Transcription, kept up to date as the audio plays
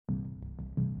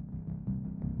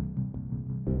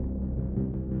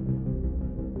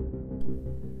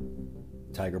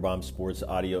Tiger Bomb Sports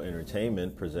Audio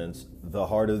Entertainment presents The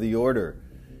Heart of the Order,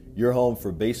 your home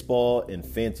for baseball and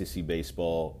fantasy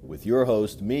baseball with your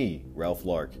host, me, Ralph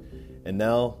Lark. And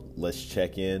now, let's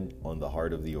check in on The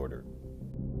Heart of the Order.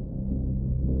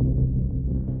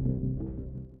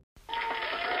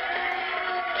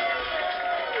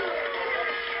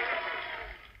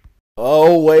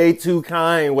 Oh, way too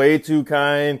kind.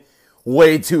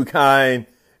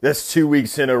 That's 2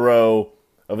 weeks in a row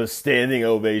of a standing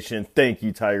ovation. Thank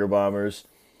you, Tiger Bombers.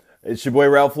 It's your boy,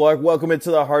 Ralph Lark. Welcome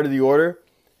into the Heart of the Order.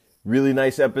 Really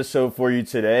nice episode for you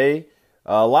today.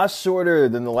 A lot shorter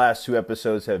than the last two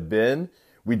episodes have been.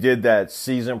 We did that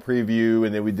season preview,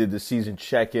 and then we did the season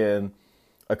check-in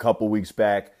a couple weeks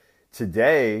back.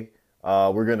 Today,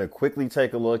 we're going to quickly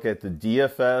take a look at the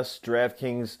DFS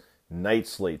DraftKings night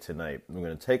slate tonight. We're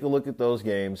going to take a look at those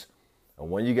games. I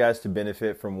want you guys to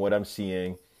benefit from what I'm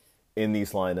seeing in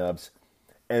these lineups.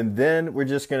 And then we're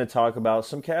just going to talk about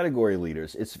some category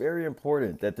leaders. It's very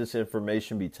important that this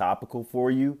information be topical for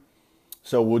you.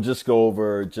 So we'll just go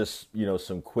over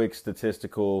some quick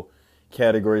statistical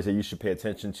categories that you should pay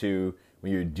attention to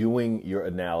when you're doing your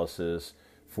analysis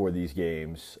for these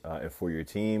games and for your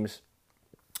teams.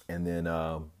 And then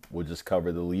we'll just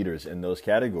cover the leaders in those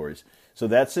categories. So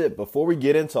that's it. Before we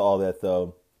get into all that,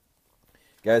 though,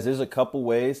 guys, there's a couple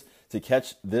ways to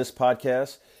catch this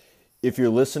podcast. If you're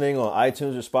listening on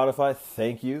iTunes or Spotify,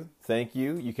 thank you.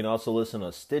 You can also listen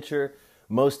on Stitcher,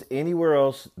 most anywhere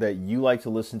else that you like to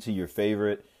listen to your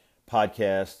favorite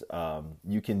podcast.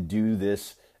 You can do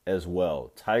this as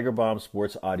well. Tiger Bomb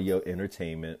Sports Audio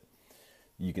Entertainment.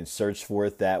 You can search for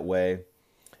it that way.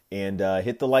 And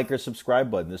hit the like or subscribe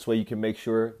button. This way you can make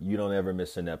sure you don't ever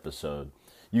miss an episode.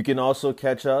 You can also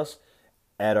catch us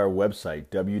at our website,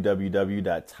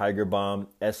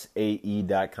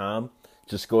 www.tigerbombsae.com.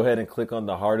 Just go ahead and click on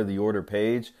the Heart of the Order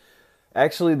page.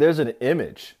 Actually, there's an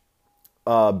image,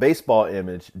 baseball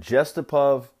image, just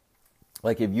above.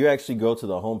 Like if you actually go to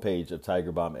the homepage of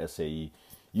Tiger Bomb SAE,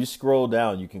 you scroll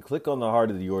down, you can click on the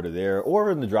Heart of the Order there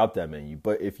or in the drop-down menu.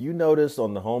 But if you notice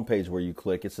on the homepage where you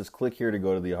click, it says click here to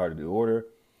go to the Heart of the Order.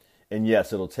 And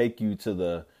yes, it'll take you to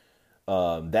the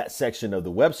that section of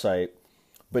the website.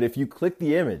 But if you click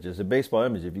the image, it's a baseball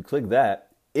image, if you click that,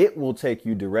 it will take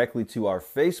you directly to our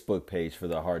Facebook page for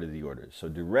the Heart of the Order. So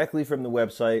directly from the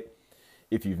website.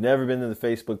 If you've never been to the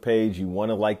Facebook page, you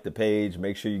want to like the page,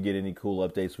 make sure you get any cool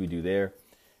updates we do there.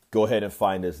 Go ahead and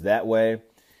find us that way.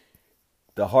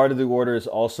 The Heart of the Order is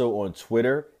also on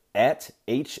Twitter at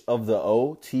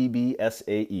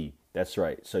HoftheOTBSAE. That's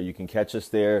right. So you can catch us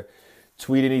there.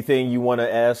 Tweet anything you want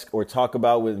to ask or talk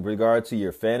about with regard to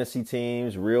your fantasy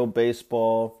teams, real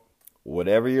baseball,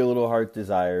 whatever your little heart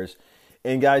desires.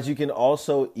 And guys, you can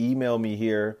also email me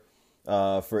here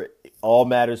for all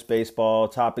matters baseball,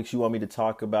 topics you want me to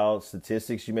talk about,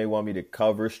 statistics you may want me to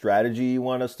cover, strategy you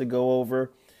want us to go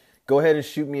over. Go ahead and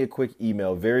shoot me a quick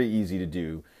email. Very easy to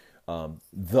do.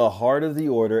 The Heart of the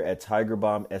Order at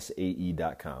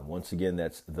tigerbombsae.com. Once again,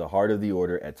 that's the Heart of the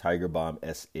Order at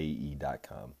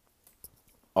tigerbombsae.com.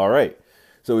 All right.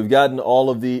 So we've gotten all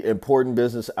of the important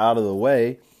business out of the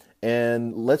way.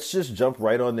 And let's just jump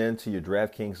right on into your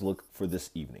DraftKings look for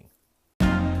this evening.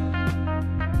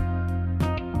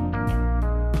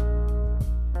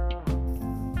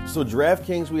 So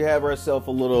DraftKings, we have ourselves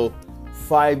a little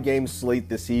 5-game slate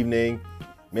this evening.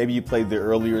 Maybe you played the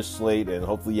earlier slate and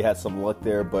hopefully you had some luck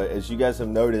there. But as you guys have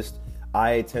noticed,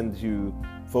 I tend to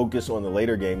focus on the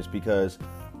later games because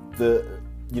the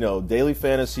daily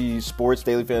fantasy sports,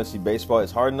 daily fantasy baseball is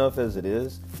hard enough as it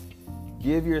is.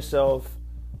 Give yourself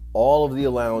all of the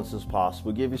allowances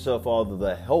possible. Give yourself all of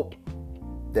the help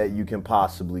that you can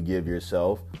possibly give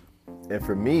yourself. And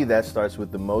for me, that starts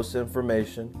with the most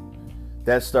information.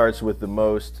 That starts with the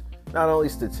most, not only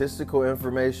statistical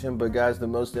information, but guys, the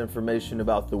most information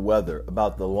about the weather,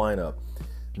 about the lineup.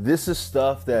 This is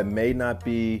stuff that may not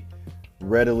be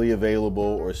readily available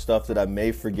or stuff that I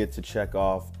may forget to check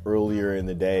off earlier in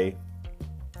the day.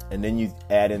 And then you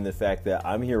add in the fact that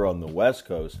I'm here on the West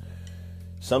Coast.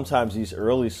 Sometimes these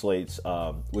early slates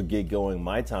would get going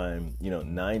my time,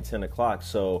 9, 10 o'clock.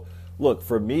 So look,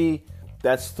 for me,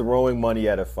 that's throwing money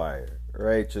at a fire,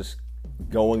 right? Just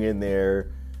going in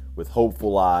there with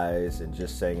hopeful eyes and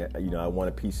just saying, I want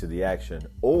a piece of the action.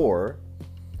 Or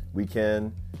we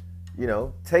can,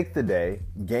 take the day,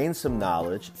 gain some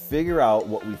knowledge, figure out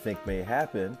what we think may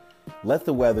happen, let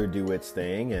the weather do its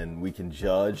thing, and we can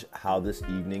judge how this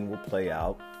evening will play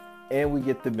out. And we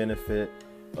get the benefit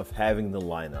of having the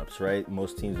lineups, right?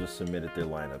 Most teams have submitted their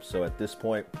lineups. So at this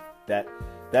point,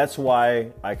 that's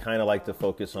why I kind of like to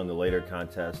focus on the later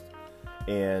contest.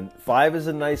 And 5 is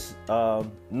a nice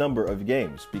number of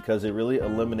games because it really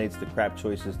eliminates the crap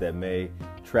choices that may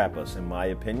trap us, in my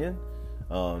opinion.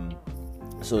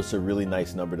 So it's a really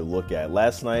nice number to look at.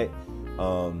 Last night,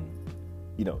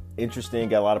 interesting.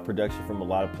 Got a lot of production from a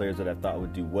lot of players that I thought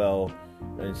would do well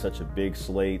in such a big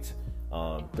slate.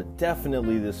 But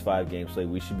definitely this 5-game slate,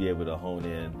 we should be able to hone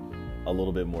in a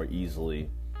little bit more easily.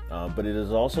 But it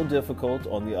is also difficult,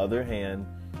 on the other hand,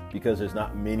 because there's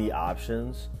not many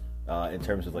options in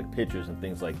terms of like pitchers and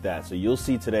things like that. So you'll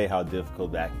see today how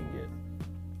difficult that can get.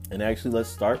 And actually, let's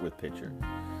start with pitcher.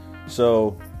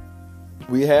 So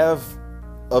we have,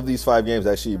 of these 5 games,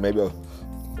 actually, maybe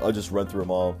I'll just run through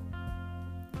them all.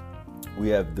 We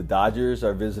have the Dodgers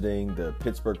are visiting the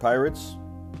Pittsburgh Pirates.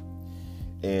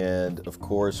 And, of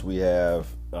course, we have,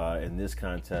 in this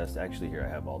contest, actually here I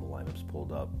have all the lineups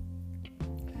pulled up.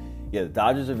 Yeah, the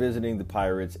Dodgers are visiting the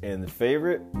Pirates. And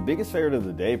the biggest favorite of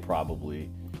the day probably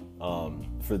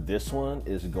for this one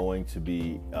is going to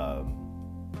be,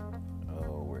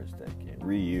 where's that game?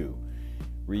 Ryu.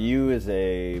 Ryu is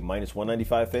a minus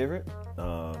 195 favorite.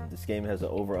 This game has an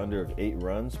over-under of 8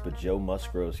 runs, but Joe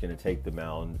Musgrove is going to take the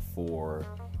mound for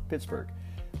Pittsburgh.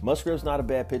 Musgrove's not a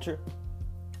bad pitcher.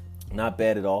 Not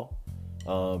bad at all.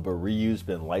 But Ryu's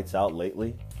been lights out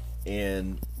lately,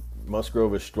 and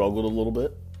Musgrove has struggled a little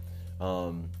bit.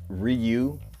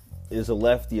 Ryu is a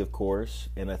lefty, of course,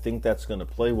 and I think that's going to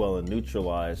play well and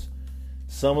neutralize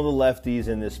some of the lefties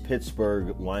in this Pittsburgh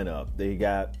lineup. They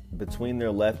got, between their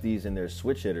lefties and their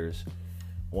switch hitters,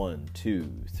 1, 2,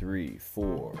 3,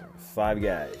 4, 5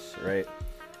 guys, right?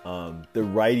 The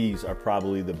righties are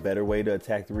probably the better way to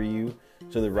attack the Ryu.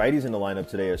 So the righties in the lineup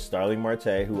today are Starling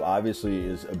Marte, who obviously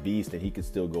is a beast and he could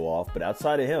still go off. But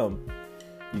outside of him,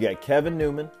 you got Kevin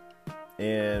Newman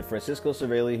and Francisco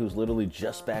Cervelli, who's literally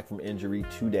just back from injury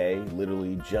today,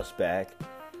 literally just back.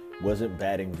 Wasn't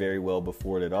batting very well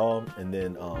before it at all. And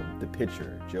then the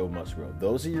pitcher, Joe Musgrove.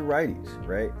 Those are your righties,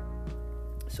 right?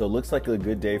 So it looks like a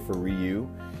good day for Ryu.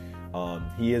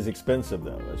 He is expensive,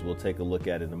 though, as we'll take a look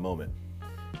at in a moment.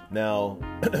 Now,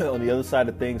 on the other side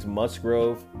of things,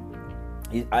 Musgrove,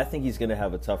 I think he's going to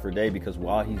have a tougher day because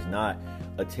while he's not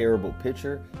a terrible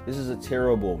pitcher, this is a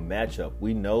terrible matchup.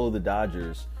 We know the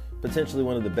Dodgers, potentially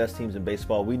one of the best teams in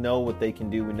baseball. We know what they can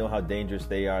do. We know how dangerous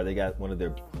they are. They got one of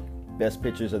their best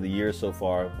pitchers of the year so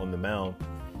far on the mound,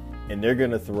 and they're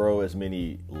going to throw as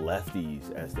many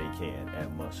lefties as they can at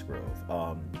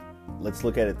Musgrove. Let's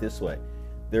look at it this way.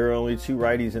 There are only 2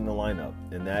 righties in the lineup,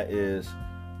 and that is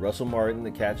Russell Martin,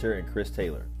 the catcher, and Chris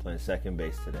Taylor playing second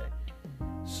base today.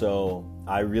 So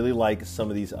I really like some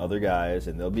of these other guys,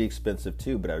 and they'll be expensive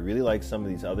too, but I really like some of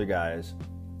these other guys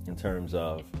in terms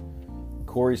of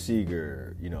Corey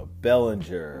Seager,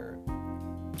 Bellinger.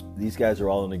 These guys are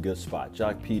all in a good spot.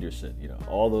 Jock Peterson,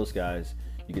 all those guys.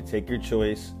 You can take your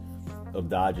choice of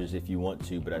Dodgers if you want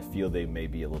to, but I feel they may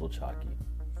be a little chalky.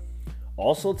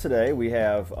 Also today we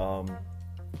have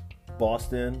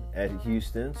Boston at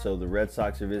Houston, so the Red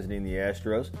Sox are visiting the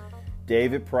Astros.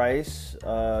 David Price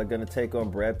going to take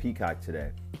on Brad Peacock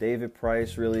today. David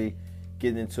Price really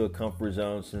getting into a comfort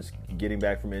zone since getting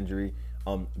back from injury.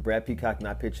 Brad Peacock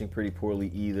not pitching pretty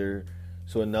poorly either.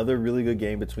 So another really good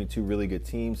game between 2 really good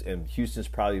teams, and Houston's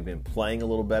probably been playing a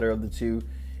little better of the 2,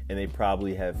 and they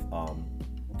probably have,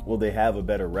 they have a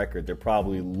better record. They're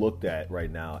probably looked at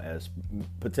right now as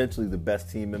potentially the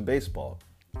best team in baseball.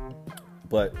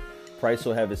 But Price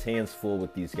will have his hands full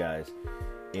with these guys,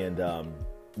 and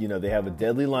they have a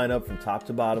deadly lineup from top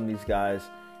to bottom. These guys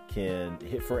can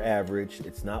hit for average.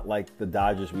 It's not like the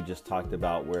Dodgers we just talked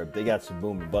about where they got some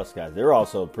boom and bust guys. They're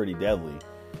also pretty deadly.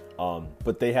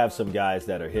 But they have some guys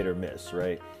that are hit or miss,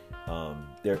 right?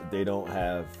 They don't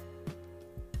have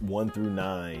 1 through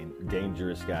 9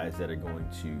 dangerous guys that are going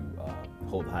to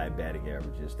hold high batting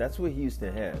averages. That's what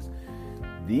Houston has.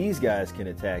 These guys can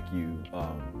attack you,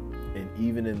 and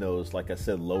even in those, like I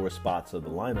said, lower spots of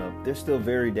the lineup, they're still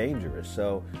very dangerous.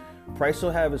 So Price will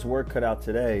have his work cut out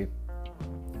today.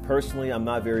 Personally, I'm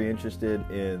not very interested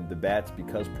in the bats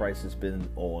because Price has been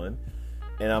on.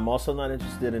 And I'm also not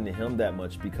interested in him that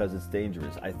much because it's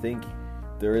dangerous. I think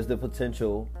there is the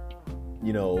potential,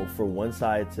 for one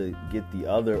side to get the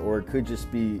other, or it could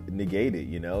just be negated,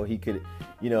 He could,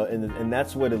 and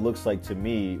that's what it looks like to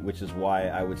me, which is why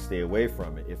I would stay away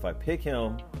from it. If I pick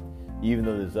him, even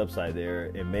though there's upside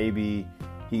there, and maybe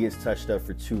he gets touched up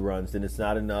for 2 runs, then it's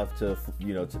not enough to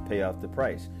pay off the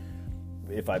Price.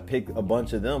 If I pick a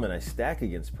bunch of them and I stack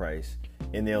against Price,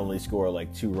 and they only score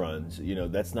like 2 runs,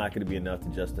 that's not going to be enough to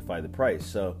justify the price.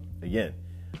 So, again,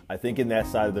 I think in that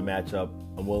side of the matchup,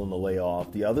 I'm willing to lay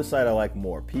off. The other side I like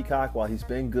more. Peacock, while he's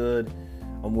been good,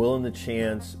 I'm willing to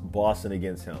chance Boston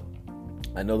against him.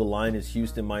 I know the line is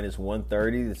Houston minus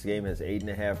 130. This game has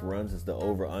 8.5 runs. It's the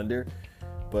over-under.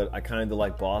 But I kind of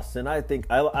like Boston. I think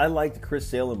I liked Chris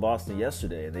Sale in Boston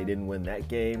yesterday, and they didn't win that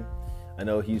game. I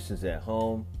know Houston's at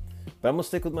home, but I'm going to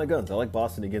stick with my guns. I like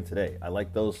Boston again today. I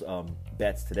like those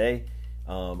bets today.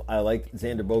 I liked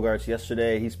Xander Bogaerts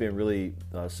yesterday. He's been really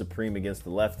supreme against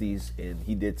the lefties, and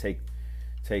he did take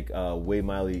Wade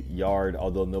Miley yard,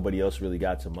 although nobody else really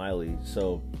got to Miley.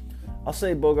 So I'll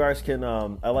say Bogaerts can.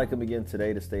 I like him again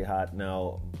today to stay hot.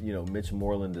 Now, Mitch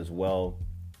Moreland as well.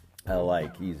 I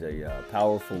like. He's a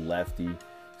powerful lefty.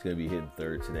 He's going to be hitting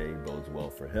third today. Bodes well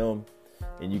for him.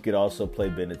 And you could also play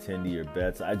Benintendi or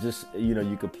Betts. I just,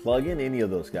 you could plug in any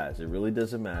of those guys. It really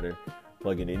doesn't matter.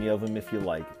 Plug in any of them if you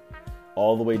like.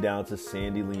 All the way down to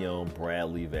Sandy Leon,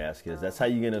 Bradley, Vasquez. That's how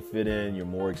you're going to fit in your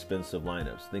more expensive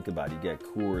lineups. Think about it. You get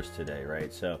Coors today,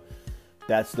 right? So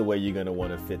that's the way you're going to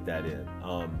want to fit that in.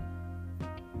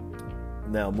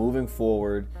 Now, moving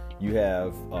forward, you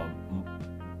have...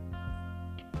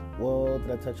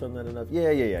 did I touch on that enough? Yeah,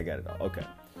 I got it all. Okay.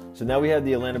 So now we have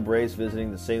the Atlanta Braves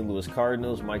visiting the St. Louis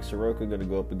Cardinals. Mike Soroka going to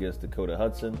go up against Dakota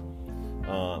Hudson.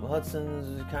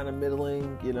 Hudson's kind of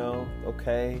middling,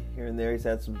 okay here and there. He's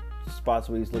had some spots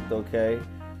where he's looked okay.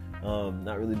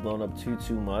 Not really blown up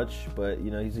too much, but,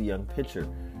 he's a young pitcher.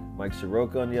 Mike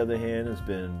Soroka, on the other hand, has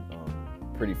been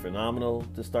pretty phenomenal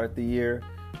to start the year.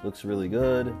 Looks really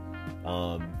good.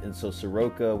 And so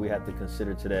Soroka we have to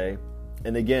consider today.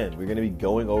 And again, we're going to be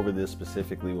going over this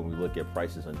specifically when we look at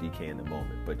prices on DK in a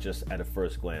moment, but just at a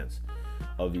first glance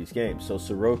of these games. So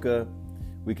Soroka,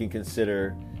 we can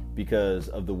consider because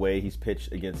of the way he's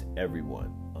pitched against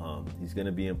everyone. He's going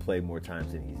to be in play more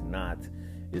times than he's not,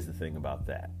 is the thing about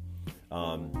that.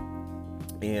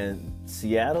 And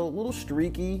Seattle, a little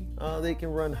streaky. They can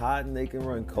run hot and they can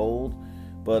run cold,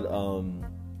 but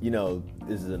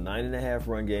this is a 9.5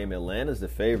 run game. Atlanta's the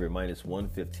favorite, minus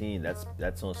 115.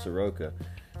 That's on Soroka.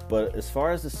 But as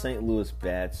far as the St. Louis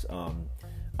bats,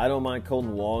 I don't mind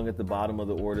Colton Wong at the bottom of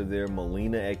the order there.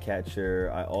 Molina at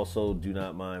catcher. I also do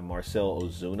not mind Marcell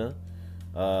Ozuna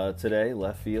today,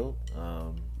 left field.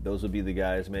 Those would be the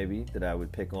guys maybe that I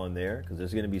would pick on there because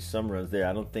there's going to be some runs there.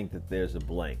 I don't think that there's a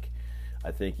blank. I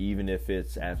think even if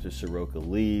it's after Soroka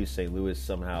leaves, St. Louis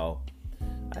somehow...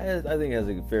 I think it has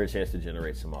a fair chance to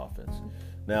generate some offense.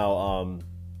 Now,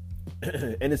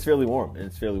 and it's fairly warm.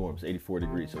 It's 84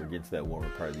 degrees, so we're getting to that warmer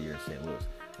part of the year in St. Louis.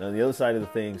 Now, on the other side of the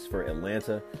things for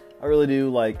Atlanta, I really do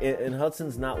like, and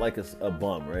Hudson's not like a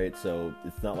bum, right? So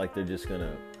it's not like they're just going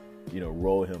to,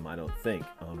 roll him, I don't think.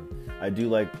 I do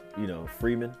like,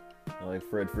 Freeman. I like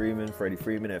Freddie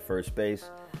Freeman at first base.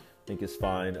 I think it's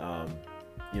fine.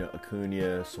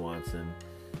 Acuna, Swanson.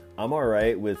 I'm all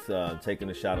right with taking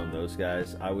a shot on those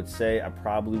guys. I would say I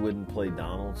probably wouldn't play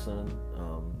Donaldson,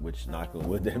 which, knock on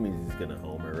wood, that means he's going to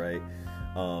homer, right?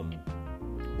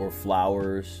 Or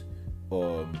Flowers,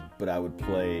 but I would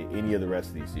play any of the rest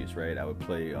of these dudes, right? I would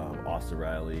play Austin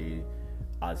Riley,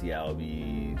 Ozzie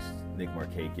Albies, Nick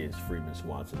Markakis, Freeman,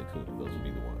 Swanson, Acuna. Those would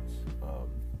be the ones. All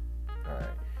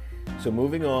right. So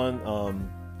moving on,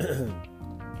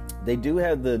 they do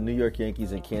have the New York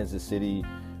Yankees and Kansas City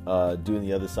doing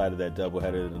the other side of that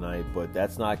doubleheader tonight, but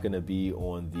that's not going to be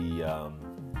on the,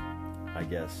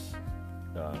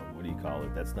 what do you call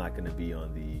it? That's not going to be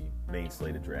on the main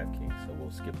slate of DraftKings, so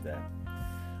we'll skip that.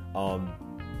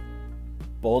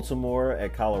 Baltimore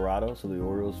at Colorado, so the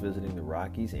Orioles visiting the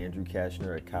Rockies. Andrew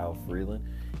Cashner at Kyle Freeland.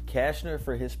 Cashner,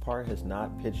 for his part, has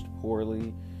not pitched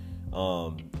poorly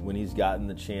when he's gotten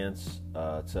the chance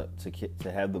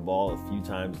to have the ball a few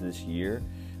times this year.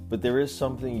 But there is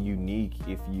something unique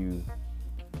if you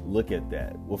look at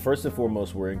that. Well, first and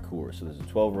foremost, we're in Coors, so there's a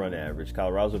 12-run average.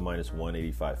 Colorado's a minus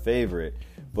 185 favorite.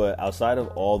 But outside of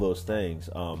all those things,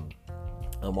 I'm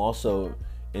also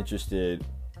interested.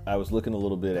 I was looking a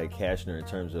little bit at Cashner in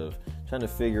terms of trying to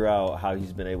figure out how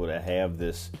he's been able to have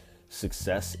this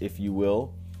success, if you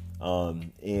will.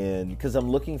 And because I'm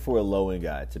looking for a low-end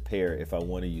guy to pair if I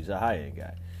want to use a high-end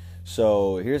guy.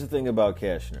 So here's the thing about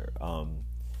Cashner.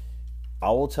 I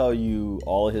will tell you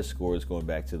all of his scores going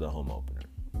back to the home opener.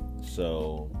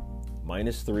 So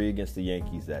 -3 against the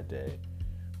Yankees that day.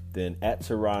 Then at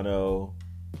Toronto,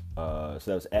 so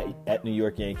that was at New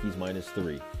York Yankees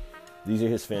 -3. These are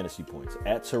his fantasy points.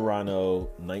 At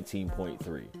Toronto,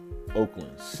 19.3.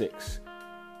 Oakland, 6.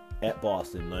 At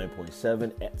Boston,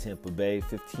 9.7. At Tampa Bay,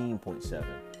 15.7.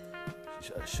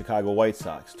 Chicago White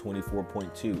Sox,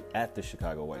 24.2. At the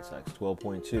Chicago White Sox,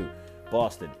 12.2.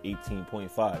 Boston,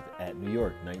 18.5. At New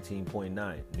York,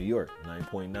 19.9. New York,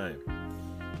 9.9.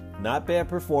 Not bad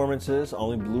performances.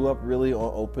 Only blew up really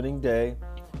on opening day.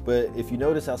 But if you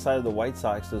notice, outside of the White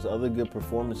Sox, those other good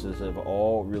performances have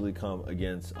all really come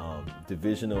against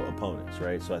divisional opponents,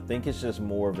 right? So I think it's just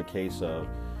more of a case of,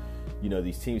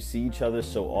 these teams see each other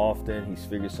so often. He's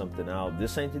figured something out.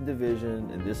 This ain't the division,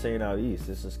 and this ain't out east.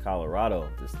 This is Colorado.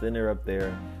 This thinner up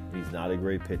there. He's not a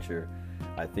great pitcher.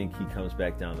 I think he comes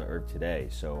back down to earth today.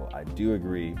 So I do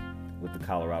agree with the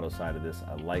Colorado side of this.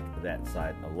 I like that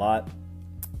side a lot.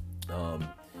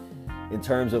 In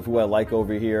terms of who I like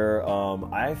over here,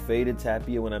 I faded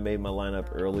Tapia when I made my lineup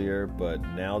earlier, but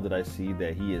now that I see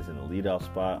that he is in a leadoff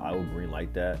spot, I will green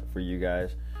light that for you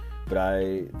guys. But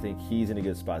I think he's in a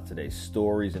good spot today.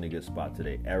 Story's in a good spot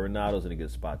today. Arenado's in a good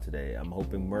spot today. I'm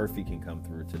hoping Murphy can come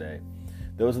through today.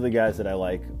 Those are the guys that I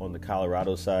like on the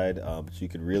Colorado side. But you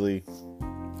could really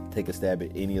take a stab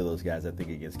at any of those guys, I think,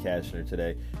 against Cashner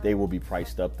today. They will be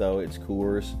priced up, though. It's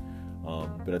Coors,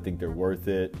 but I think they're worth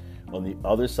it. On the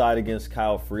other side against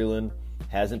Kyle Freeland,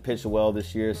 hasn't pitched well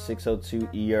this year,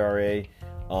 6.02 ERA.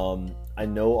 I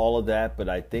know all of that, but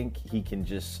I think he can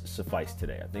just suffice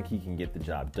today. I think he can get the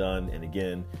job done. And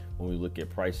again, when we look at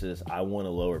prices, I want a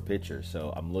lower pitcher.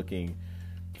 So I'm looking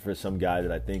for some guy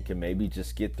that I think can maybe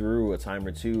just get through a time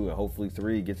or two, and hopefully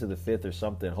 3, get to the 5th or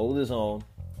something, hold his own.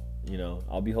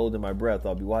 I'll be holding my breath.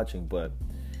 I'll be watching, but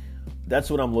that's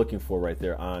what I'm looking for right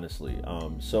there, honestly.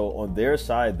 So on their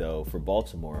side, though, for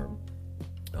Baltimore,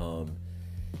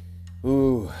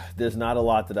 there's not a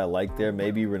lot that I like there.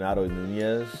 Maybe Renato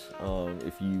Nunez,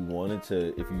 if you want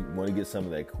to get some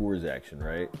of that Coors action,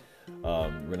 right?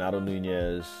 Renato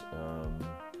Nunez,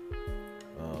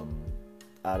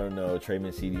 I don't know. Trey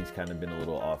Mancini's kind of been a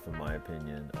little off in my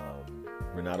opinion.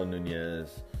 Renato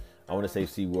Nunez, I want to say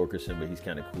Steve Wilkerson, but he's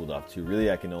kind of cooled off too.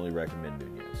 Really, I can only recommend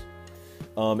Nunez.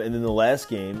 And then the last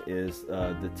game is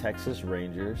the Texas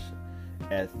Rangers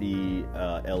at the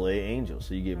LA Angels.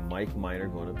 So you get Mike Minor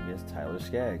going up against Tyler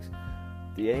Skaggs.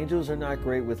 The Angels are not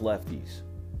great with lefties,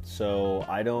 so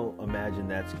I don't imagine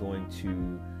that's going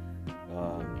to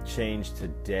change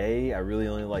today. I really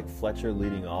only like Fletcher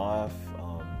leading off.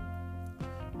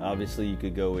 Obviously, you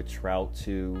could go with Trout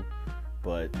too,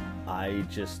 but I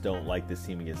just don't like this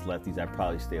team against lefties. I'd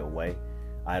probably stay away.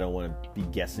 I don't want to be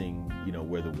guessing,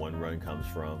 where the one run comes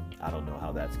from. I don't know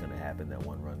how that's going to happen, that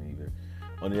one run either.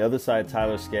 On the other side,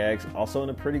 Tyler Skaggs, also in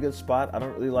a pretty good spot. I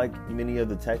don't really like many of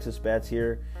the Texas bats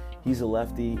here. He's a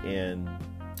lefty, and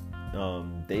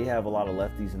they have a lot of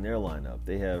lefties in their lineup.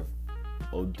 They have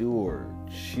Odor,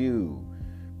 Chu,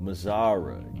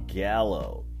 Mazzara,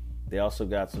 Gallo. They also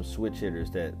got some switch hitters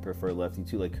that prefer lefty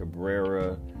too, like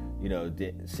Cabrera,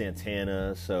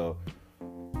 Santana. So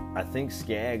I think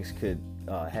Skaggs could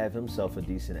have himself a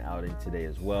decent outing today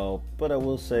as well. But I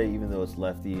will say, even though it's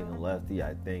lefty and a lefty,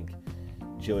 I think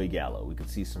Joey Gallo, we could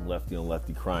see some lefty on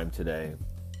lefty crime today.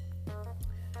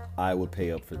 I would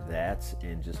pay up for that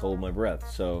and just hold my breath.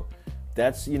 So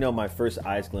that's, my first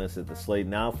eyes glance at the slate.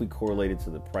 Now if we correlate it to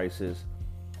the prices,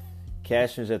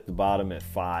 Cashner's at the bottom at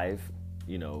 5.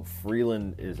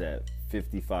 Freeland is at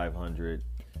 5,500.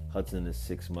 Hudson is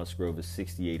 6, Musgrove is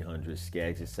 6,800,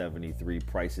 Skaggs is 73,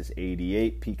 Price is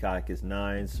 88, Peacock is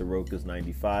 9, Soroka's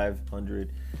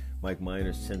 9,500, Mike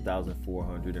Minor's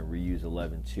 10,400, and Ryu's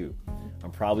 11,200.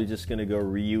 I'm probably just going to go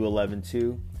Ryu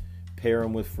 11,200, pair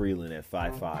him with Freeland at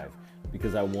 5,500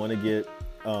 because I want to get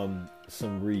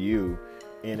some Ryu.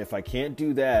 And if I can't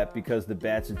do that because the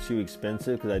bats are too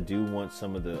expensive, because I do want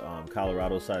some of the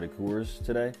Colorado side of Coors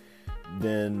today,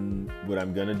 then what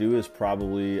I'm going to do is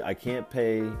probably, I can't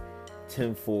pay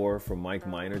 10-4 for Mike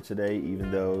Minor today, even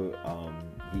though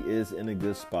he is in a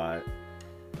good spot.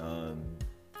 I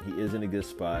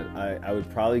would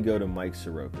probably go to Mike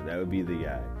Soroka. That would be the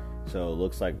guy. So it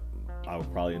looks like I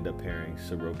would probably end up pairing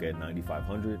Soroka at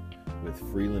 9,500 with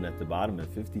Freeland at the bottom at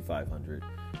 5,500.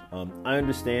 I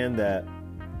understand that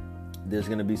there's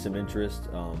going to be some interest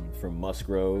from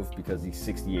Musgrove because he's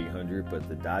 6,800, but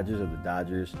the Dodgers are the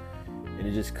Dodgers, and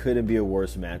it just couldn't be a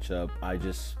worse matchup.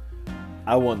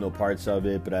 I want no parts of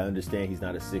it, but I understand he's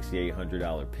not a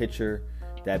 $6,800 pitcher.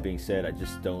 That being said, I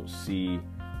just don't see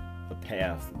a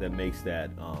path that makes that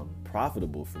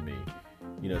profitable for me.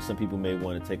 Some people may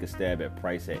want to take a stab at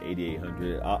Price at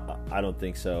 8,800. I don't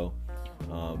think so.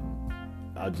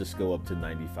 I'll just go up to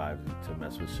 95 to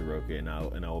mess with Soroka, and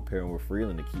I will pair him with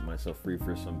Freeland to keep myself free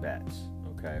for some bats.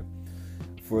 Okay.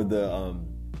 For the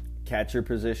catcher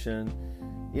position,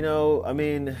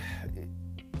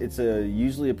 it's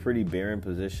usually a pretty barren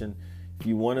position. If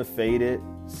you want to fade it,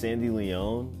 Sandy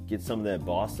Leon, get some of that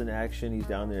Boston action. He's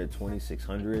down there at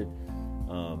 2,600.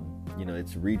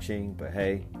 It's reaching, but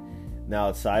hey. Now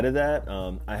outside of that,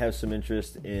 I have some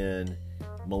interest in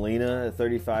Molina at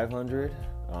 3,500.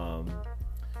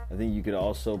 I think you could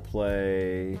also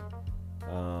play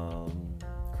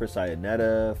Chris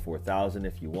Iannetta, 4,000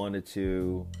 if you wanted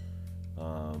to.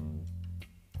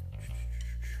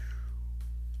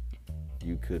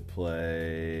 You could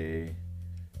play.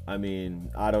 I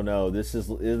mean, I don't know. This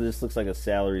looks like a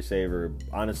salary saver.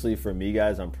 Honestly, for me,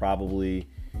 guys, I'm probably.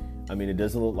 I mean, it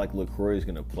doesn't look like LaCroix is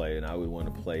going to play, and I would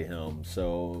want to play him.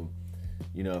 So,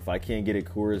 if I can't get a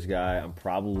Coors guy, I'm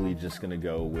probably just going to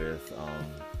go with.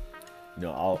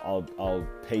 I'll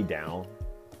pay down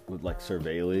with like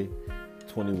Cervelli,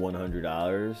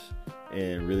 $2,100,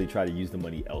 and really try to use the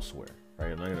money elsewhere.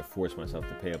 Right? I'm not going to force myself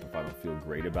to pay up if I don't feel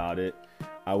great about it.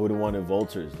 I would have wanted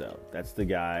Volters, though. That's the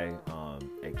guy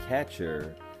at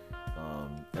catcher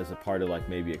as a part of like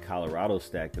maybe a Colorado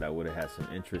stack that I would have had some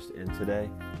interest in today.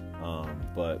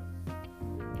 But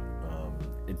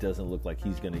it doesn't look like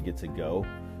he's going to get to go.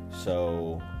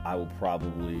 So I will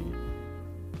probably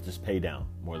just pay down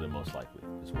more than most likely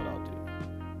is what I'll do.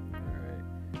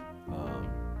 All right.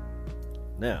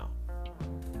 Now,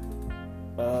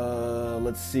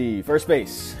 let's see. First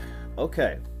base.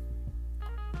 Okay.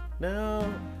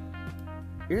 Now,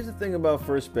 here's the thing about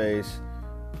first base.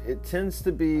 It tends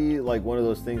to be like one of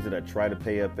those things that I try to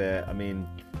pay up at. I mean,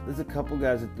 there's a couple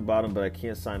guys at the bottom, but I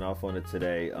can't sign off on it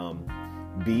today.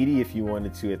 Beatty, if you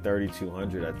wanted to, at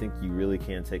 3,200, I think you really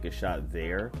can take a shot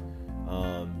there.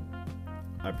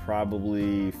 I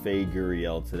probably fade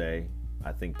Gurriel today.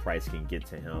 I think Price can get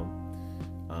to him.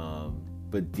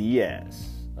 But Diaz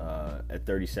at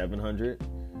 3,700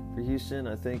 for Houston,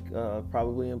 I think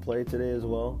probably in play today as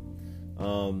well.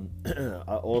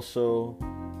 I also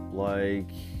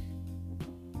like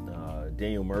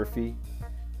Daniel Murphy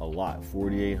a lot,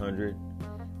 4,800.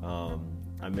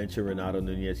 I mentioned Renato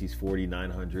Nunez, he's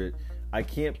 4,900. I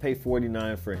can't pay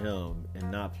 49 for him and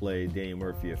not play Daniel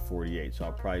Murphy at 48, so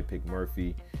I'll probably pick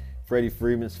Murphy. Freddie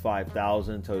Freeman's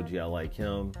 5,000, told you I like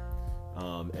him.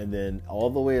 And then all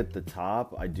the way at the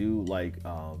top, I do like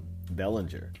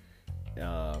Bellinger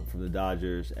from the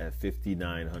Dodgers at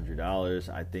 $5,900.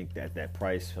 I think that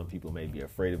price, some people may be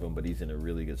afraid of him, but he's in a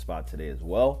really good spot today as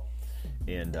well.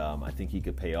 And I think he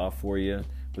could pay off for you.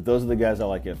 But those are the guys I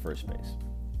like at first base.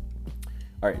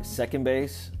 All right, second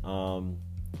base.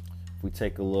 If we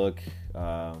take a look,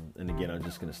 and again, I'm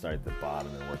just going to start at the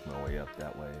bottom and work my way up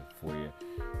that way for you.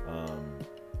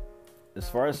 As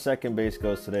far as second base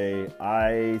goes today,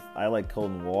 I like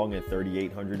Colton Wong at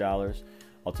 $3,800.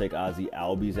 I'll take Ozzie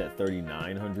Albies at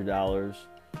 $3,900.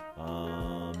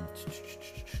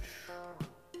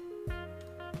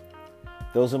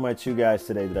 Those are my two guys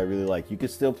today that I really like. You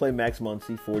could still play Max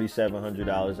Muncy,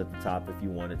 $4,700 at the top if you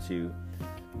wanted to.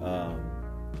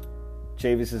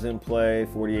 Chavis is in play,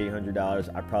 $4,800.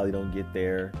 I probably don't get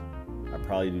there. I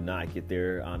probably do not get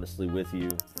there, honestly, with you.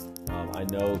 I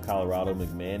know Colorado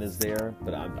McMahon is there,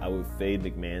 but I would fade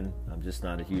McMahon. I'm just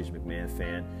not a huge McMahon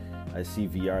fan. I see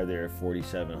VR there at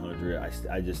 $4,700.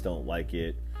 I just don't like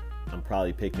it. I'm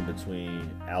probably picking between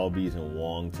Albies and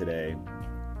Wong today.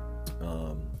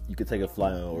 You could take a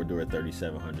fly on Odor at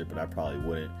 $3,700, but I probably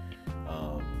wouldn't.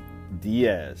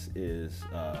 Diaz is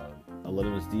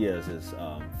Aledmus Diaz is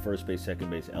first base, second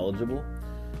base eligible,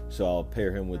 so I'll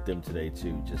pair him with them today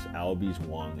too. Just Albies,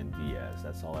 Wong, and Diaz.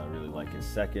 That's all I really like in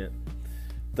second.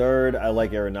 Third, I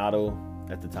like Arenado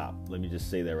at the top. Let me just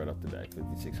say that right off the bat,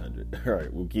 5,600. All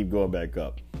right, we'll keep going back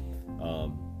up.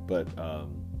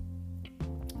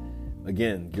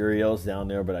 Again, Gurriel's down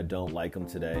there, but I don't like him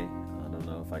today. I don't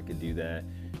know if I could do that.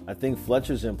 I think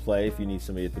Fletcher's in play if you need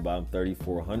somebody at the bottom,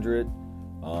 3,400.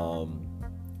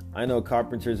 I know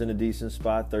Carpenter's in a decent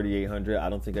spot, 3,800. I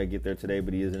don't think I get there today,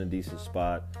 but he is in a decent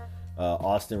spot.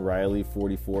 Austin Riley,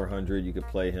 4,400. You could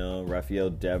play him. Rafael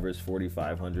Devers,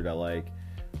 4,500. I like.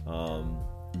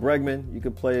 Bregman, you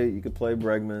could play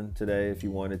Bregman today if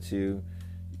you wanted to.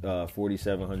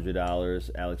 $4,700.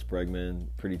 Alex Bregman,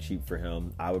 pretty cheap for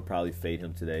him. I would probably fade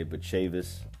him today, but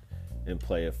Chavis in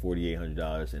play at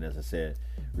 $4,800. And as I said,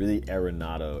 really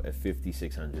Arenado at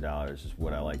 $5,600 is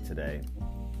what I like today.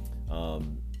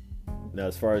 Now,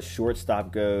 as far as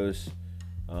shortstop goes,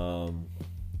 I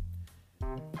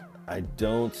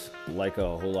don't like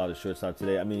a whole lot of shortstop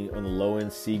today. I mean, on the low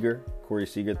end, Corey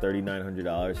Seager,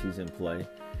 $3,900. He's in play.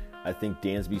 I think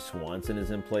Dansby Swanson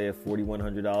is in play at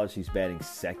 $4,100. He's batting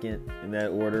second in that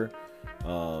order.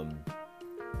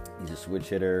 He's a switch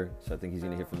hitter, so I think he's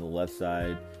going to hit from the left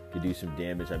side. Could do some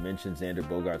damage. I mentioned Xander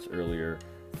Bogaerts earlier,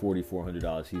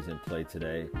 $4,400. He's in play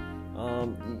today.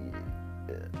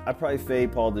 I probably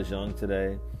fade Paul DeJong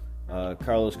today.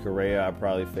 Carlos Correa, I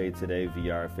probably fade today.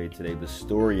 VR, fade today. But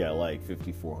Story, I like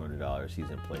 $5,400. He's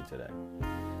in play today.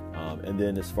 And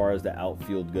then as far as the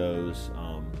outfield goes,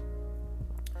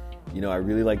 I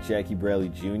really like Jackie Bradley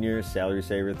Jr., salary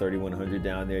saver, 3,100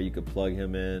 down there. You could plug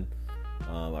him in.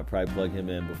 I probably plug him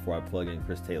in before I plug in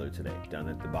Chris Taylor today, down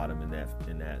at the bottom in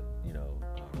that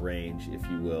range, if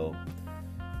you will.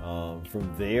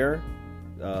 From there,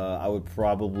 I would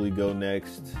probably go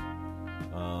next.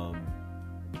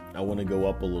 I want to go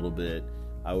up a little bit.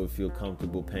 I would feel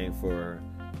comfortable paying for,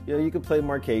 you could play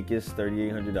Markakis,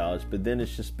 $3,800, but then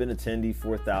it's just Benintendi,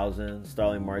 $4,000,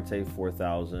 Starling Marte,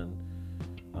 $4,000.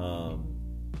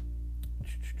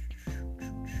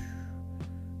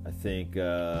 I think,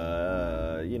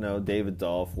 David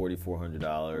Dahl,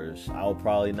 $4,400. I'll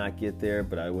probably not get there,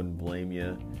 but I wouldn't blame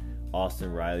you.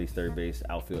 Austin Riley, third base,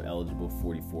 outfield eligible,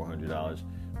 $4,400.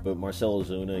 But Marcell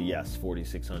Ozuna, yes,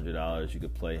 $4,600. You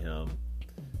could play him.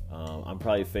 I'm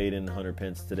probably fading Hunter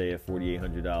Pence today at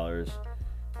 $4,800.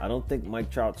 I don't think Mike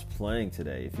Trout's playing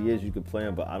today. If he is, you could play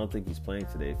him, but I don't think he's playing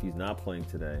today. If he's not playing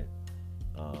today,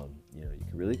 you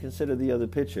can really consider the other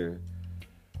pitcher.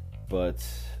 But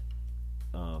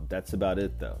that's about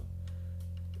it, though.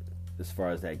 As far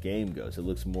as that game goes, it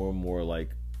looks more and more like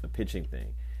a pitching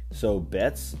thing. So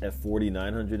Betts at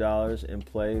 $4,900 in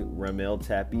play. Ramel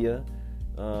Tapia,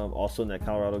 also in that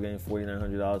Colorado game,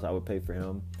 $4,900. I would pay for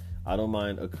him. I don't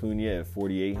mind Acuna at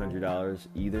 $4,800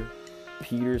 either.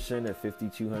 Peterson at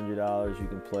 $5,200. You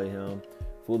can play him.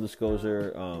 Full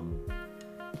disclosure,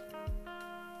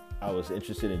 I was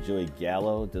interested in Joey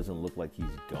Gallo. Doesn't look like he's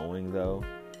going, though.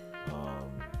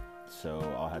 So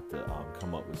I'll have to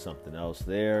come up with something else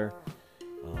there.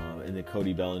 And then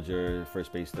Cody Bellinger,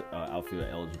 first base outfield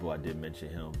eligible. I did mention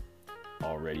him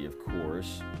already, of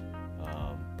course.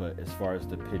 But as far as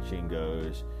the pitching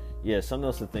goes, something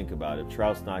else to think about. If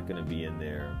Trout's not going to be in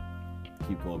there,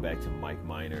 keep going back to Mike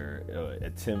Minor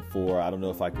at 10-4. I don't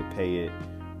know if I could pay it,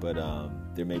 but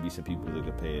there may be some people that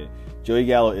could pay it. Joey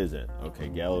Gallo isn't. Okay,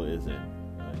 Gallo isn't.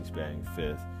 He's batting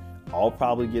 5th. I'll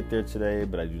probably get there today,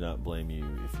 but I do not blame you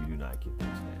if you do not get there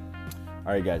today.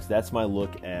 All right, guys, that's my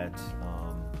look at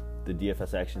the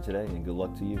DFS action today, and good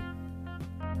luck to you.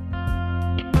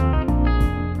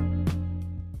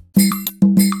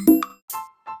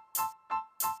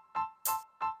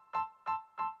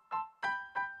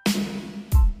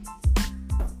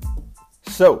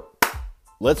 So,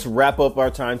 let's wrap up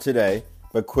our time today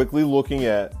by quickly looking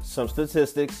at some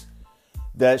statistics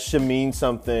that should mean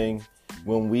something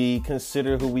when we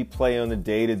consider who we play on a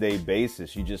day-to-day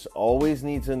basis. You just always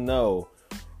need to know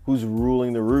who's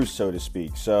ruling the roost, so to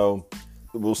speak. So,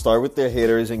 we'll start with the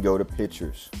hitters and go to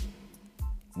pitchers.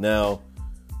 Now,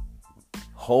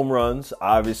 home runs,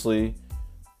 obviously,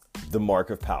 the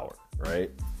mark of power, right?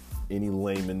 Any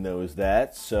layman knows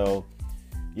that. So,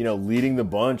 leading the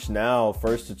bunch now,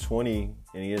 first to 20,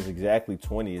 and he is exactly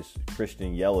 20, is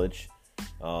Christian Yelich.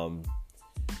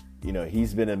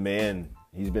 He's been a man.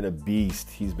 He's been a beast.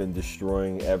 He's been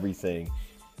destroying everything.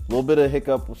 A little bit of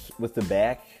hiccups with the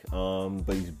back,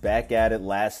 but he's back at it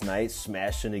last night,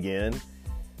 smashing again.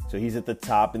 So he's at the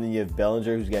top, and then you have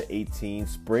Bellinger, who's got 18.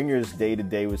 Springer's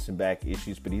day-to-day with some back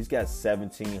issues, but he's got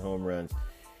 17 home runs.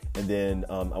 And then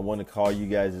I want to call you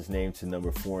guys' name to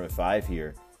number 4 and 5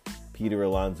 here. Peter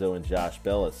Alonso and Josh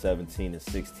Bell at 17 and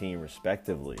 16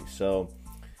 respectively. So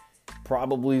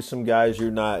probably some guys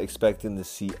you're not expecting to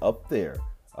see up there.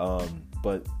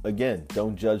 But again,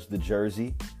 don't judge the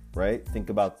jersey, right? Think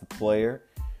about the player.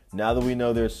 Now that we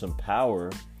know there's some power,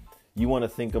 you want to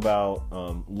think about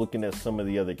looking at some of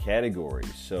the other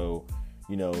categories. So,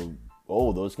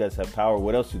 those guys have power.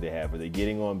 What else do they have? Are they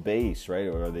getting on base, right?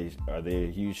 Or are they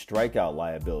a huge strikeout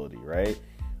liability, right?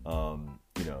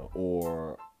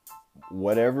 Or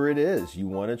whatever it is, you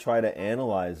want to try to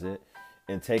analyze it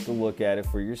and take a look at it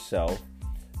for yourself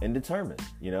and determine,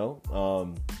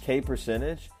 K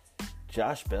percentage,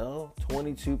 Josh Bell,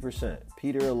 22%,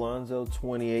 Peter Alonso,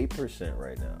 28%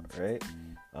 right now, right?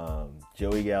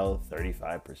 Joey Gallo,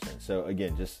 35%. So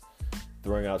again, just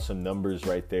throwing out some numbers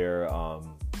right there.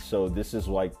 So this is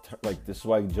why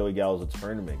Joey Gallo's a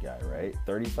tournament guy, right?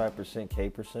 35% K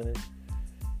percentage.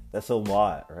 That's a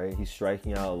lot, right? He's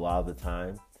striking out a lot of the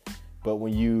time. But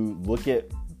when you look at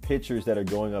pitchers that are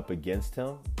going up against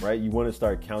him, right, you want to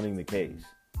start counting the Ks,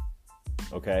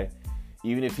 okay?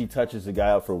 Even if he touches a guy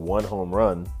out for 1 home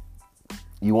run,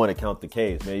 you want to count the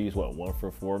Ks. Maybe he's, 1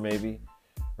 for 4 maybe,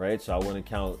 right? So I want to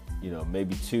count,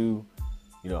 maybe 2,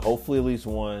 hopefully at least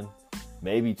 1,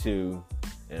 maybe 2,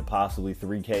 and possibly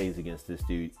 3 Ks against this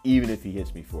dude, even if he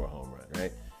hits me for a home run,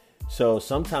 right? So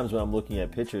sometimes when I'm looking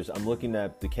at pitchers, I'm looking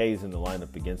at the Ks in the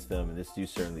lineup against them, and this dude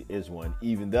certainly is one,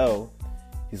 even though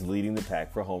he's leading the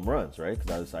pack for home runs, right?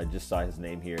 Because I just saw his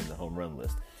name here in the home run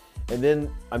list. And then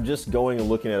I'm just going and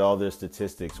looking at all their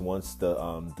statistics once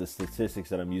the statistics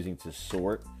that I'm using to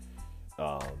sort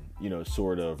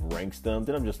sort of ranks them.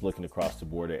 Then I'm just looking across the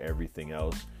board at everything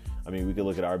else. I mean, we could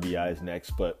look at RBIs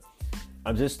next, but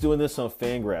I'm just doing this on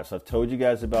Fangraphs. I've told you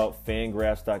guys about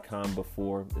Fangraphs.com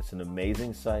before. It's an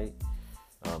amazing site.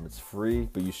 It's free,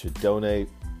 but you should donate.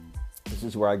 This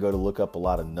is where I go to look up a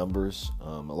lot of numbers,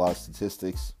 a lot of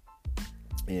statistics,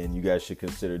 and you guys should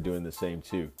consider doing the same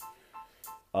too.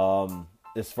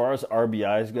 As far as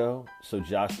RBIs go, so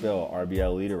Josh Bell,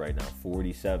 RBI leader right now,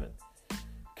 47.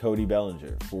 Cody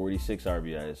Bellinger, 46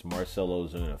 RBIs. Marcell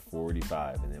Ozuna,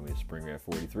 45. And then we have Springer at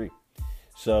 43.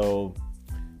 So,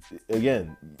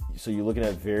 again, you're looking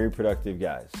at very productive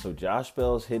guys. So Josh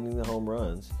Bell's hitting the home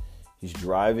runs. He's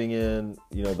driving in,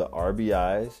 the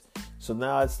RBIs. So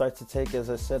now I'd start to take,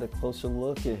 as I said, a closer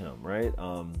look at him, right?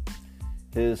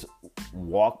 His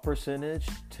walk percentage,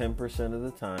 10% of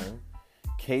the time.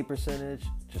 K percentage,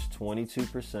 just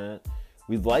 22%.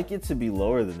 We'd like it to be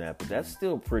lower than that, but that's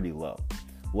still pretty low.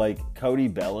 Like Cody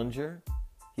Bellinger,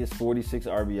 he has 46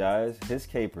 RBIs. His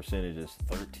K percentage is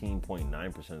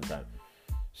 13.9% of the time.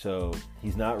 So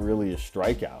he's not really a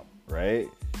strikeout, right?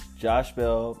 Josh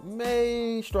Bell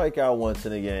may strike out once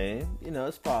in a game.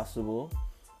 It's possible.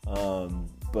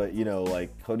 But,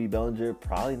 like Cody Bellinger,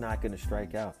 probably not going to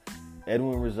strike out. Eddie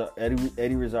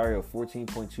Rosario,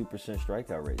 14.2%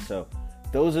 strikeout rate. So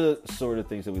those are sort of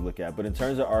things that we look at. But in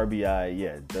terms of RBI,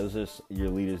 yeah, those are your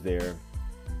leaders there.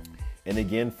 And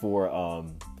again, for,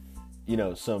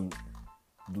 some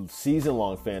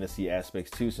season-long fantasy aspects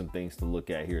too, some things to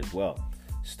look at here as well.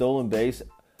 Stolen base,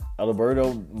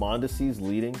 Alberto Mondesi's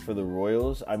leading for the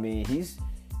Royals. I mean, he's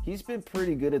been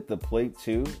pretty good at the plate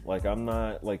too.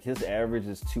 His average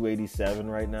is 287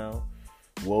 right now.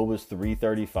 Woba's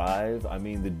 335. I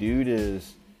mean, the dude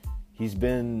he's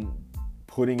been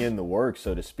putting in the work,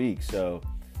 so to speak. So,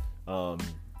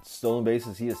 stolen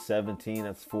bases, he has 17.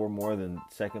 That's 4 more than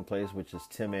second place, which is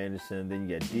Tim Anderson. Then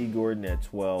you got D. Gordon at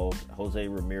 12. Jose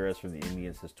Ramirez from the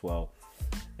Indians has 12.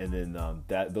 And then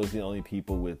those are the only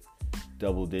people with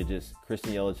double digits.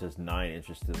 Christian Yelich has 9,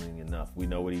 interestingly enough. We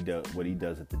know what he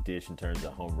does at the dish in terms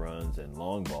of home runs and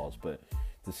long balls, but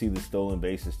to see the stolen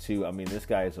bases too, I mean, this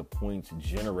guy is a points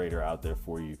generator out there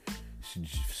for you. He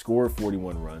scored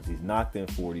 41 runs. He's knocked in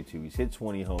 42. He's hit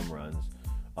 20 home runs.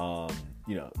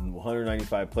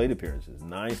 195 plate appearances,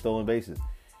 9 stolen bases.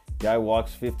 Guy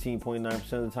walks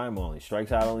 15.9% of the time only.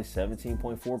 Strikes out only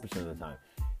 17.4% of the time.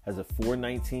 Has a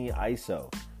 419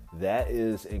 ISO. That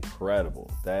is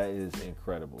incredible.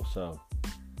 So,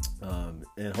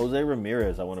 and Jose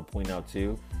Ramirez, I want to point out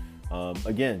too.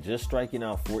 Again, just striking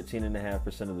out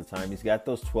 14.5% of the time. He's got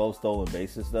those 12 stolen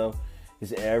bases though.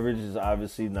 His average is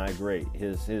obviously not great.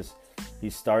 He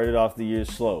started off the year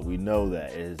slow. We know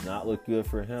that. It has not looked good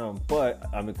for him, but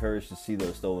I'm encouraged to see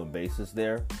those stolen bases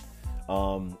there.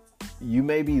 You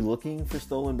may be looking for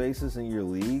stolen bases in your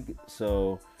league,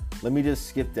 so let me just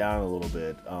skip down a little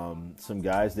bit. Some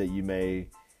guys that you may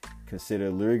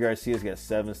consider. Luis Garcia's got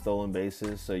 7 stolen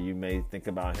bases, so you may think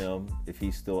about him if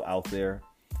he's still out there.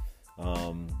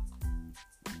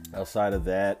 Outside of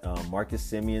that, Marcus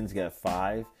Semien's got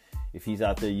 5. If he's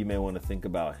out there, you may want to think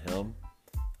about him.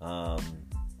 Trying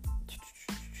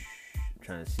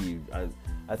to see.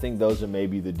 I think those are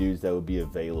maybe the dudes that would be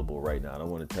available right now. I don't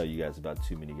want to tell you guys about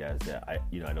too many guys that I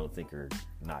don't think are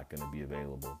not going to be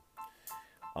available.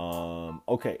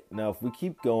 Okay, now if we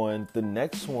keep going, the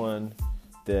next one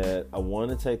that I want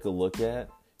to take a look at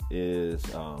is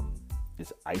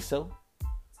ISO.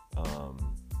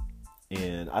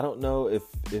 And I don't know if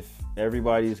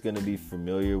everybody is going to be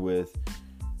familiar with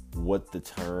what the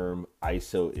term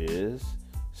ISO is.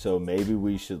 So maybe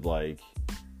we should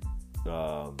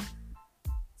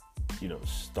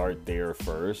start there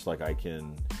first. Like I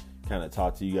can kind of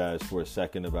talk to you guys for a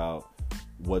second about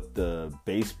what the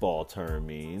baseball term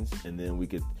means. And then we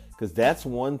could, because that's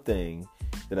one thing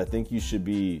that I think you should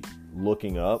be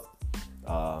looking up.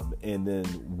 And then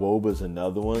WOBA's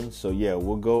another one. So yeah,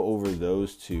 we'll go over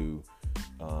those two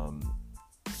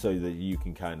so that you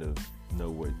can kind of know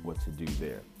what to do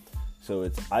there. So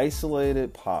it's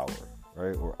isolated power,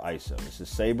 right? Or ISO. This is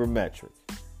sabermetric.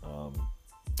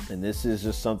 And this is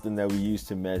just something that we use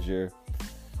to measure,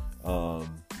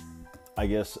 I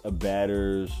guess, a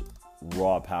batter's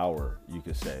raw power, you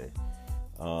could say.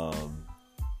 Now,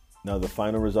 the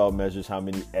final result measures how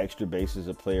many extra bases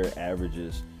a player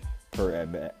averages per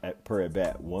at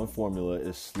bat. One formula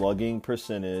is slugging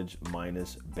percentage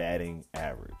minus batting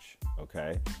average.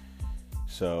 Okay,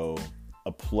 so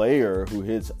a player who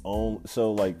hits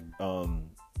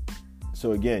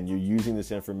so again, you're using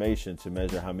this information to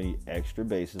measure how many extra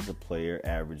bases a player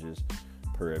averages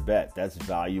per at bat. That's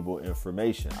valuable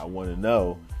information. I want to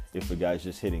know if a guy's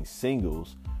just hitting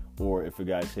singles or if a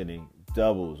guy's hitting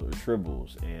doubles or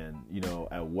triples, and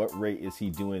at what rate is he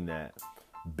doing that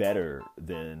better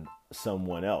than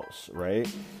someone else,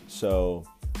 right? So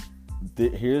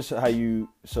here's a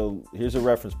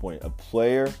reference point. A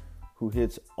player who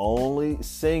hits only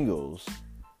singles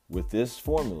with this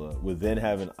formula would then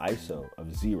have an ISO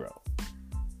of 0.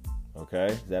 Okay,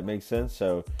 does that make sense?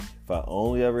 So if I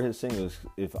only ever hit singles,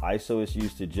 if ISO is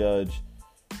used to judge,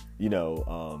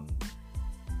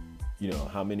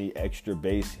 how many extra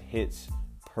base hits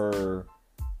per,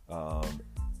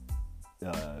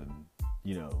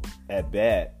 at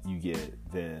bat you get,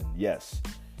 then yes,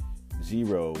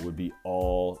 0 would be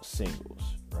all singles,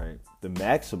 right? The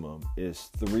maximum is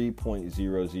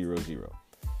 3.000.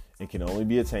 It can only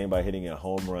be attained by hitting a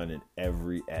home run in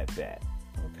every at bat.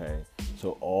 Okay,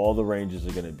 so all the ranges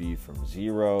are going to be from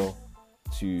 0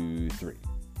 to 3.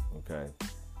 Okay,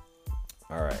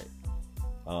 all right.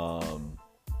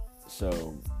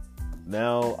 So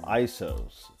now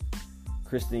ISOs.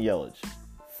 Christian Yelich,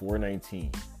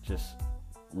 419, just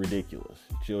ridiculous.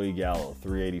 Joey Gallo,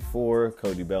 384.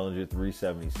 Cody Bellinger,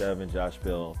 377. Josh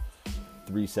Bell,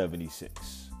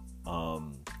 376.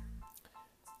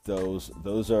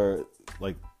 Those are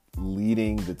like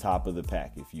leading the top of the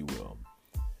pack, if you will.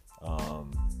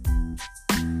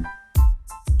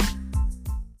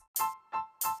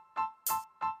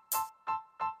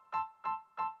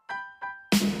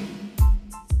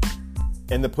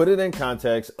 And to put it in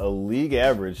context, a league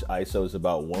average ISO is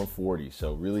about 140,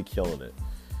 so really killing it.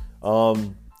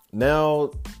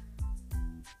 Now,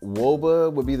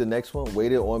 WOBA would be the next one,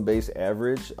 weighted on base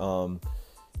average. The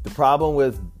problem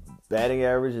with batting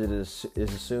average is it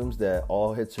assumes that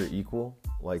all hits are equal,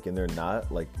 and they're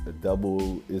not. Like a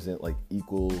double isn't like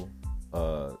equal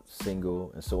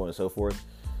single, and so on and so forth.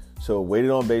 So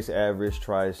weighted on base average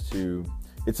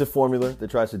it's a formula that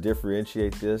tries to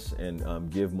differentiate this and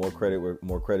give more credit where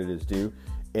more credit is due.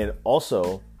 And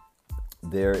also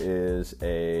there is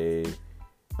a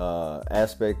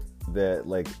aspect that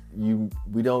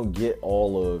we don't get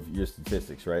all of your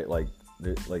statistics, right?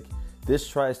 This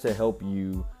tries to help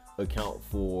you account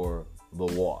for the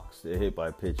walks, the hit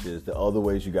by pitches, the other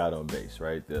ways you got on base,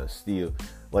 right? The steal,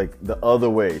 the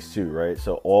other ways too, right?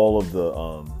 So all of the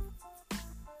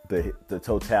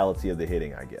totality of the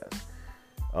hitting, I guess.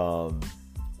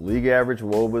 League average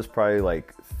WOBA is probably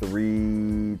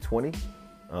 320,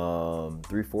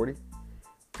 340.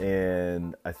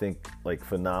 And I think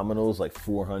phenomenals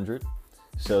 400.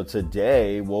 So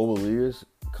today, WOBA leaders,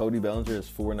 Cody Bellinger is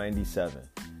 497.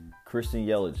 Christian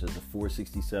Yelich is a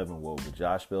 467 WOBA.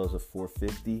 Josh Bell is a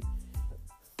 450.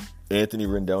 Anthony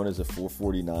Rendon is a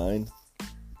 449.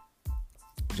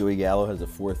 Joey Gallo has a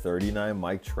 439.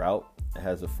 Mike Trout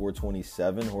has a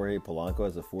 427. Jorge Polanco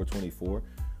has a 424.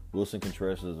 Wilson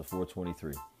Contreras has a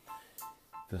 423.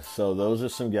 So those are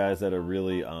some guys that are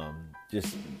really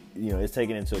it's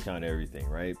taking into account everything,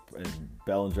 right? And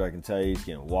Bellinger, I can tell you, he's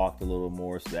getting walked a little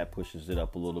more, so that pushes it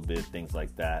up a little bit, things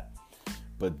like that.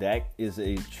 But that is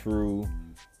a true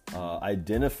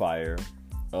identifier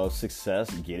of success,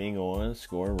 getting on,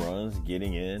 scoring runs,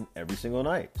 getting in every single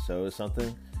night. So it's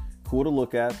something cool to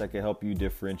look at that can help you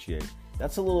differentiate.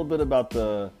 That's a little bit about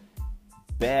the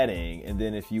batting. And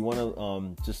then if you want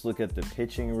to just look at the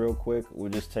pitching real quick,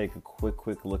 we'll just take a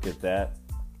quick look at that.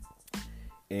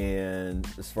 And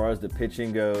as far as the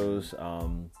pitching goes,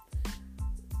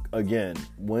 again,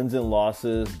 wins and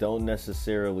losses don't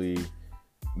necessarily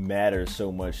matter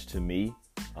so much to me.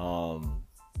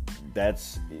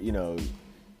 That's,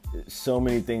 so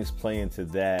many things play into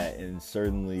that, and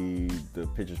certainly the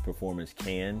pitcher's performance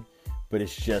can, but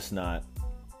it's just not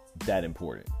that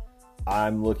important.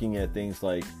 I'm looking at things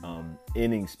like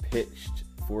innings pitched,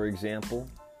 for example.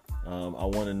 I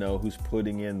want to know who's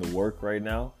putting in the work right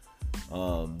now.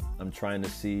 I'm trying to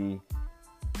see,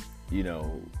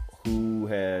 who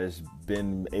has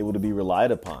been able to be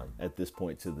relied upon at this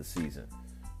point to the season.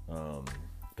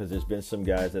 Because there's been some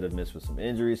guys that have missed with some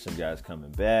injuries, some guys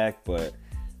coming back, but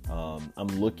I'm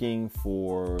looking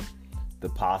for the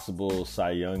possible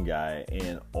Cy Young guy,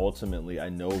 and ultimately I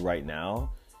know right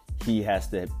now he has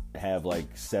to have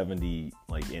 70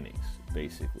 innings,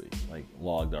 basically,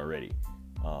 logged already,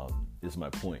 is my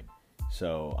point.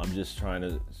 So I'm just trying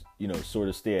to, sort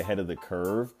of stay ahead of the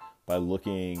curve by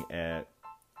looking at,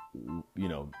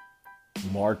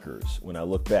 markers when I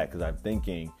look back, because I'm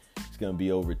thinking it's going to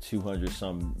be over 200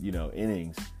 some,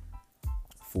 innings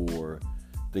for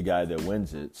the guy that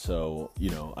wins it. So,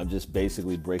 I'm just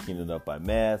basically breaking it up by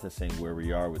math and saying where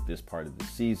we are with this part of the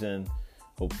season.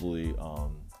 Hopefully,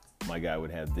 my guy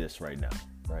would have this right now,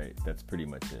 right? That's pretty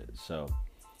much it. So,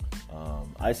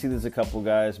 I see there's a couple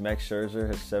guys. Max Scherzer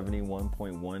has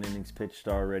 71.1 innings pitched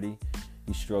already.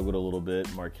 He struggled a little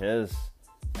bit. Marquez,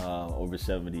 over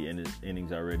 70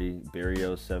 innings already.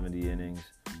 Berrios, 70 innings.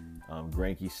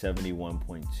 Greinke,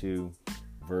 71.2.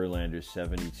 Verlander,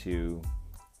 72.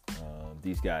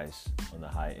 These guys on the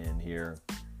high end here.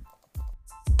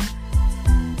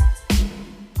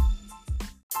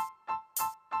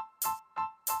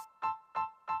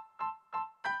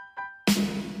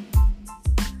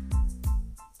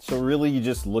 So really, you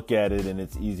just look at it, and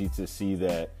it's easy to see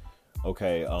that,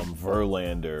 okay,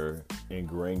 Verlander and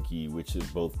Greinke, which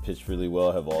have both pitched really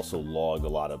well, have also logged a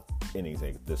lot of innings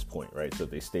at this point, right? So if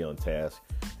they stay on task,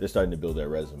 they're starting to build their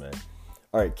resume.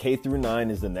 All right, K through 9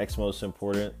 is the next most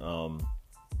important,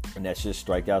 and that's just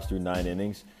strikeouts through 9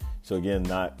 innings. So again,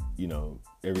 not,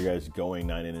 every guy's going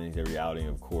 9 innings every outing,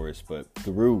 of course, but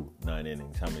through 9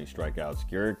 innings, how many strikeouts?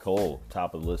 Garrett Cole,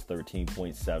 top of the list,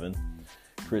 13.7.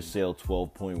 Chris Sale,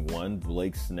 12.1.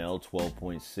 Blake Snell,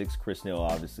 12.6. Chris Sale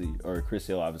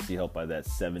obviously helped by that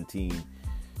 17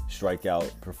 strikeout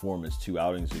performance 2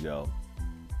 outings ago.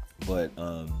 But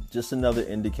just another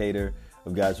indicator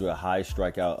of guys with a high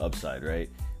strikeout upside, right?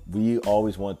 We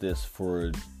always want this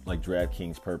for like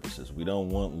DraftKings purposes. We don't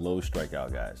want low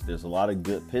strikeout guys. There's a lot of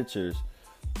good pitchers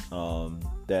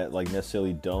that like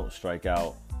necessarily don't strike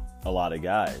out a lot of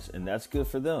guys, and that's good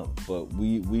for them. But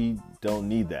we don't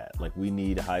need that. Like, we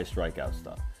need high strikeout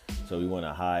stuff. So we want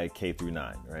a high K through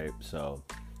 9, right? So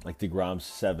like DeGrom's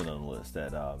 7 on the list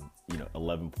at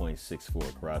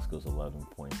 11.64. Carrasco's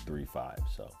 11.35.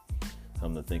 So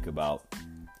something to think about.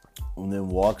 And then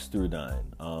walks through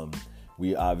 9.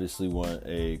 We obviously want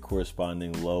a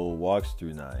corresponding low walks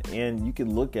through 9. And you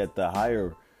can look at the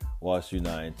higher walks through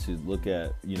 9 to look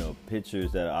at,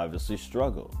 pitchers that obviously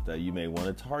struggle that you may want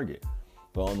to target.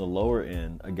 But on the lower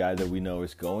end, a guy that we know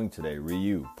is going today,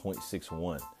 Ryu,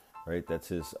 0.61, right? That's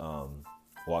his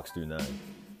walks through 9.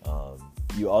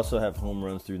 You also have home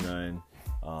runs through 9,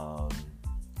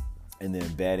 and then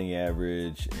batting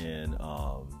average and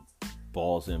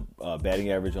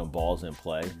batting average on balls in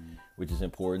play, which is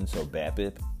important. So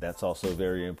BABIP, that's also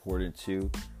very important too.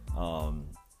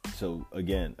 So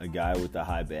again, a guy with a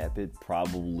high BABIP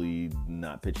probably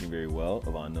not pitching very well.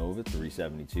 Ivan Nova,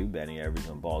 372, batting average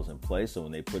on balls in play. So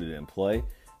when they put it in play,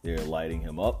 they're lighting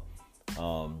him up.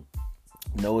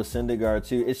 Noah Syndergaard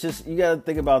too. It's just, you got to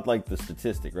think about like the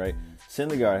statistic, right?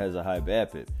 Syndergaard has a high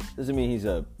BABIP. Doesn't mean he's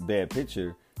a bad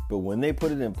pitcher, but when they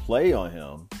put it in play on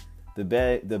him, the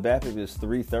BABIP is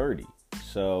 330.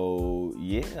 So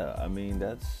yeah, I mean,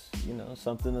 that's,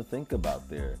 something to think about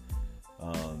there.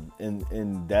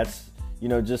 And that's,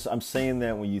 just, I'm saying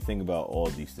that when you think about all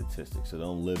these statistics, so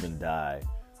don't live and die,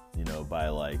 by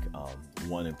like,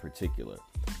 one in particular,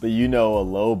 but a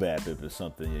low BABIP is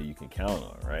something that you can count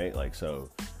on, right? Like, so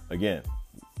again,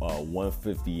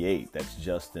 158, that's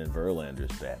Justin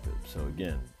Verlander's BABIP. So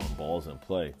again, on balls in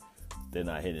play, they're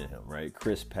not hitting him, right?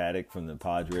 Chris Paddock from the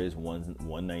Padres,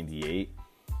 198.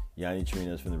 Yanni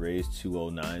Chirinos from the Rays,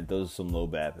 209. Those are some low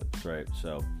BABIPs, right?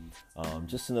 So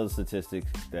just another statistic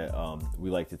that we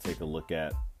like to take a look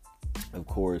at. Of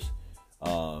course,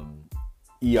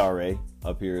 ERA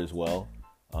up here as well.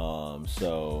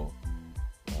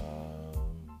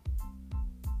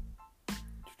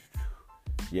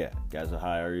 Yeah, guys, a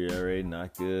higher ERA,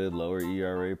 not good. Lower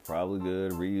ERA, probably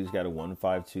good. Ryu's got a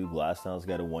 1.52. Glasnow's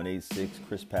got a 1.86.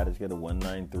 Chris Paddock's got a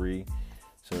 1.93.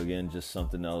 So again, just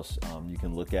something else you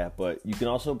can look at. But you can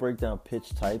also break down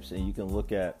pitch types, and you can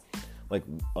look at like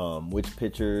which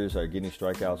pitchers are getting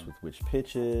strikeouts with which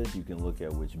pitches. You can look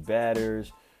at which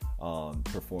batters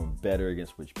perform better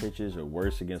against which pitches or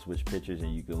worse against which pitchers,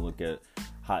 and you can look at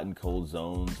hot and cold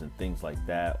zones and things like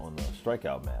that on the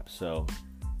strikeout map. So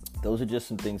those are just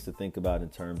some things to think about in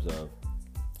terms of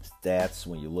stats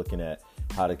when you're looking at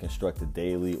how to construct a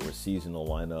daily or seasonal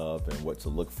lineup and what to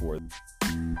look for.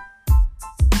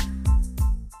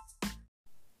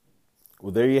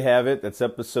 Well, there you have it. That's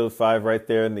episode 5 right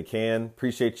there in the can.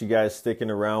 Appreciate you guys sticking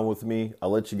around with me.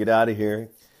 I'll let you get out of here.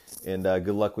 And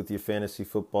good luck with your fantasy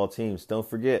football teams. Don't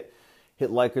forget, hit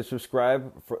like or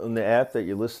subscribe on the app that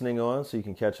you're listening on so you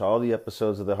can catch all the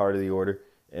episodes of The Heart of the Order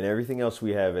and everything else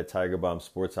we have at Tiger Bomb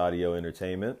Sports Audio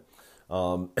Entertainment,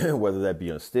 whether that be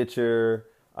on Stitcher,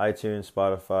 iTunes,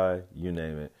 Spotify, you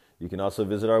name it. You can also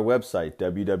visit our website,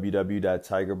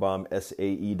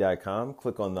 www.tigerbombsae.com.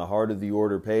 Click on the Heart of the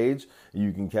Order page.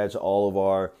 You can catch all of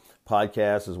our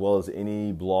podcasts as well as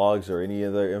any blogs or any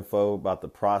other info about the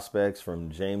prospects from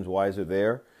James Weiser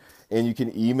there. And you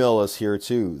can email us here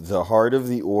too,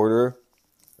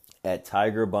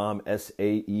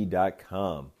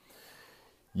 theheartoftheorder@tigerbombsae.com.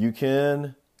 You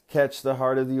can catch the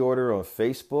Heart of the Order on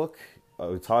Facebook.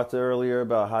 We talked earlier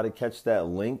about how to catch that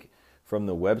link from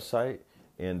the website.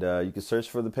 And you can search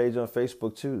for the page on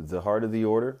Facebook too, The Heart of the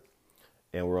Order.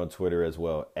 And we're on Twitter as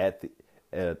well, at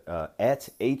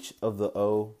H of the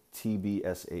O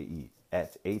TBSAE.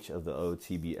 At H of the O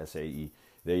TBSAE.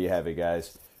 There you have it,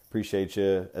 guys. Appreciate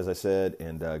you, as I said,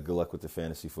 and good luck with the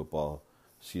fantasy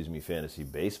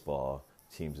baseball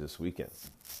teams this weekend.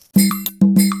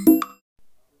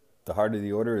 The Heart of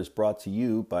the Order is brought to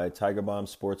you by Tiger Bomb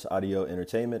Sports Audio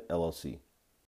Entertainment, LLC.